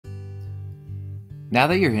Now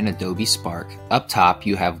that you're in Adobe Spark, up top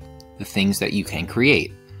you have the things that you can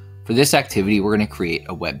create. For this activity, we're going to create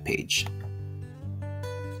a web page.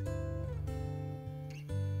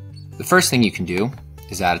 The first thing you can do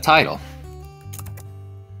is add a title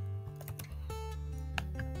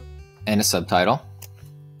and a subtitle.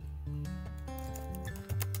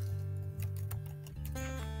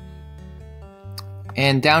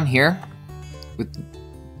 And down here,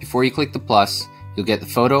 before you click the plus, you'll get the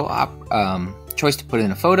photo choice to put in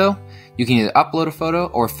a photo. You can either upload a photo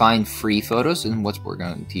or find free photos, and what we're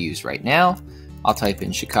going to use right now. I'll type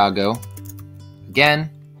in Chicago again.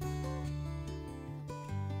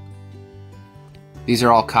 These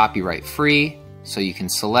are all copyright free, so you can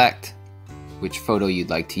select which photo you'd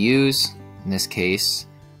like to use. In this case,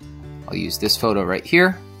 I'll use this photo right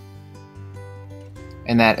here,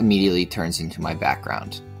 and that immediately turns into my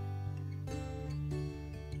background.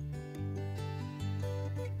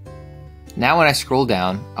 Now when I scroll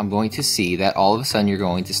down, I'm going to see that all of a sudden you're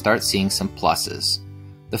going to start seeing some pluses.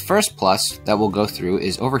 The first plus that we'll go through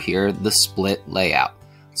is over here, the split layout.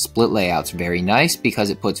 Split layout's very nice because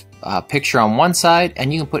it puts a picture on one side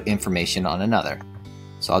and you can put information on another.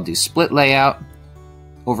 So I'll do split layout.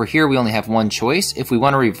 Over here we only have one choice. If we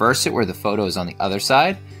want to reverse it where the photo is on the other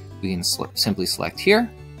side, we can simply select here,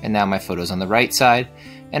 and now my photo's on the right side.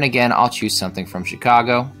 And again, I'll choose something from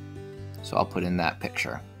Chicago, so I'll put in that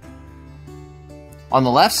picture. On the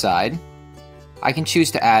left side, I can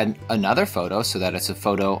choose to add another photo so that it's a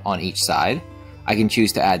photo on each side. I can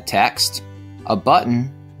choose to add text, a button,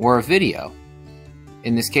 or a video.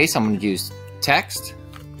 In this case, I'm going to use text.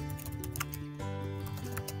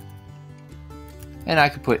 And I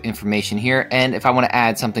could put information here, and if I want to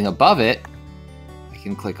add something above it, I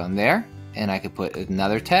can click on there, and I could put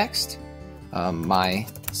another text, my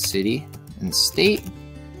city and state,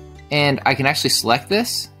 and I can actually select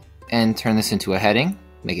this and turn this into a heading,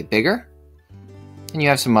 make it bigger. And you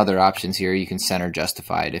have some other options here. You can center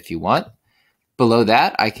justify it if you want. Below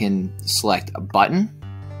that, I can select a button,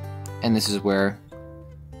 and this is where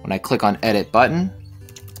when I click on edit button,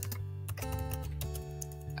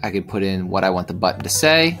 I can put in what I want the button to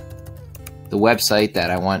say, the website that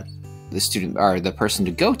I want the student or the person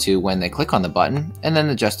to go to when they click on the button, and then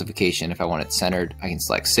the justification. If I want it centered, I can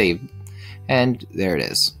select save, and there it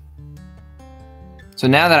is. So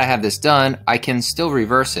now that I have this done, I can still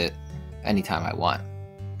reverse it anytime I want.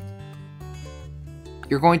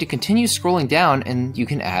 You're going to continue scrolling down and you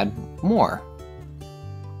can add more.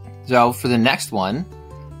 So for the next one,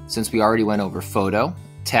 since we already went over photo,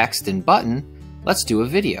 text, and button, let's do a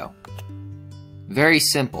video. Very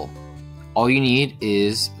simple. All you need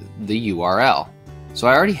is the URL. So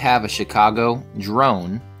I already have a Chicago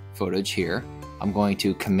drone footage here. I'm going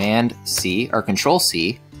to Command C or Control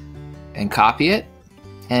C and copy it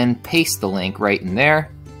and paste the link right in there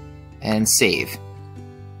and save.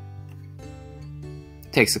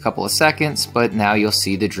 Takes a couple of seconds, but now you'll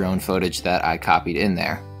see the drone footage that I copied in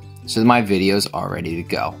there. So my video's all ready to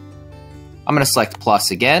go. I'm going to select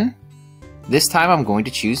plus again. This time I'm going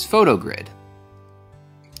to choose Photo Grid.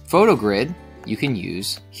 Photo Grid you can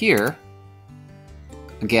use here.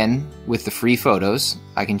 Again, with the free photos,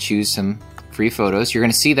 I can choose some free photos. You're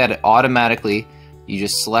going to see that it automatically, you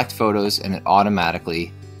just select photos and it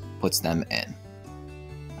automatically puts them in.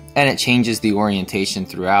 And it changes the orientation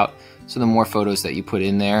throughout. So the more photos that you put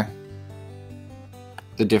in there,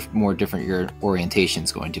 the more different your orientation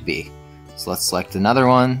is going to be. So let's select another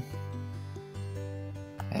one.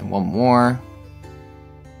 And one more.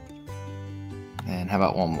 And how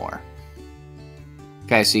about one more?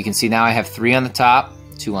 Okay, so you can see now I have 3 on the top,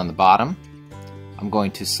 2 on the bottom. I'm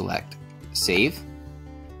going to select save.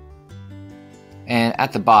 And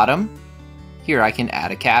at the bottom, here I can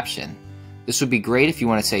add a caption. This would be great if you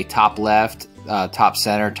want to say top left, top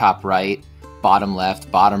center, top right, bottom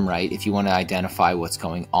left, bottom right, if you want to identify what's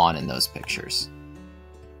going on in those pictures.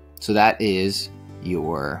 So that is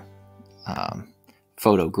your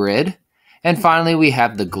photo grid. And finally, we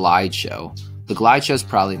have the glide show. The glide show is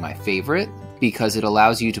probably my favorite because it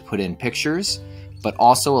allows you to put in pictures, but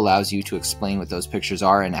also allows you to explain what those pictures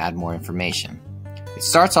are and add more information. It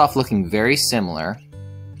starts off looking very similar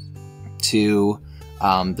to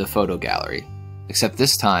the photo gallery, except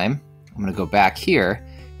this time I'm going to go back here,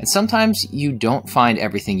 and sometimes you don't find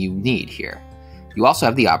everything you need here. You also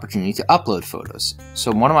have the opportunity to upload photos.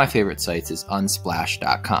 So one of my favorite sites is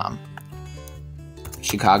unsplash.com.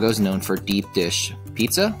 Chicago's known for deep dish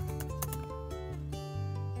pizza,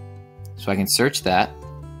 so I can search that.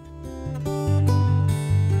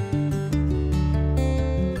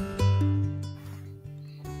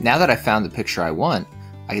 Now that I found the picture I want,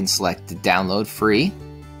 I can select to download free,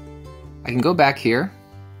 I can go back here,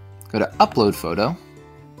 go to Upload Photo.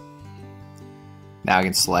 Now I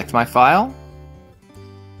can select my file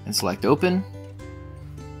and select Open.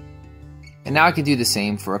 And now I can do the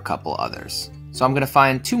same for a couple others. So I'm going to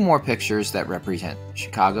find 2 more pictures that represent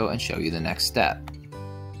Chicago and show you the next step.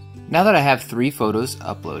 Now that I have 3 photos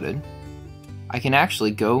uploaded, I can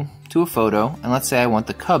actually go to a photo, and let's say I want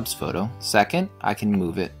the Cubs photo. Second, I can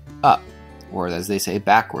move it up, or as they say,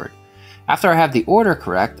 backward. After I have the order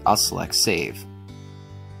correct, I'll select Save.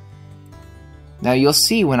 Now you'll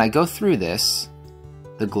see when I go through this,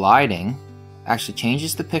 the gliding actually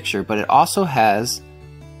changes the picture, but it also has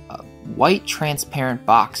a white transparent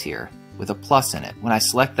box here with a plus in it. When I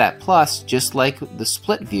select that plus, just like the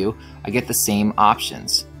split view, I get the same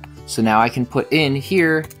options. So now I can put in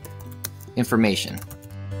here information.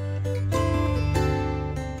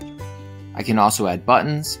 I can also add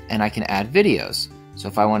buttons, and I can add videos. So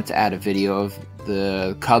if I wanted to add a video of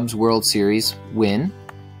the Cubs World Series win,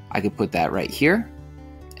 I could put that right here,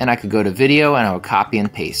 and I could go to video and I would copy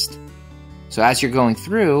and paste. So as you're going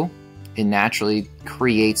through, it naturally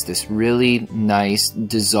creates this really nice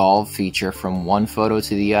dissolve feature from one photo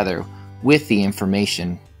to the other with the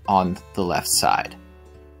information on the left side.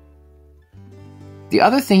 The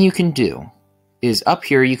other thing you can do is up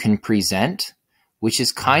here you can present, which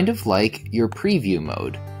is kind of like your preview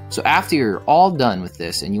mode. So after you're all done with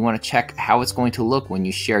this and you want to check how it's going to look when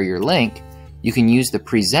you share your link, you can use the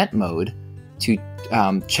present mode to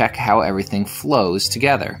check how everything flows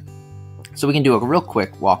together. So we can do a real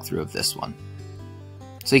quick walkthrough of this one.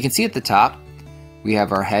 So you can see at the top, we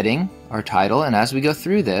have our heading, our title, and as we go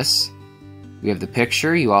through this, we have the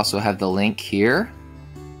picture. You also have the link here.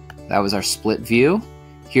 That was our split view.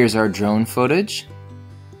 Here's our drone footage.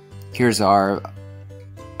 Here's our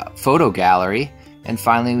photo gallery. And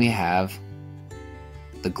finally we have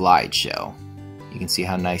the glide show. You can see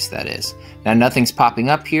how nice that is. Now nothing's popping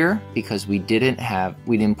up here because we didn't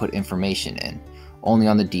put information in. Only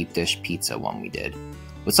on the deep dish pizza one we did.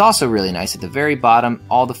 What's also really nice at the very bottom,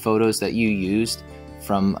 all the photos that you used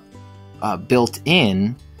from built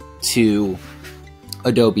in to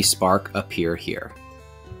Adobe Spark appear here.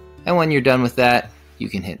 And when you're done with that, you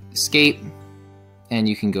can hit escape and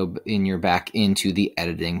you can go back into the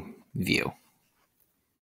editing view.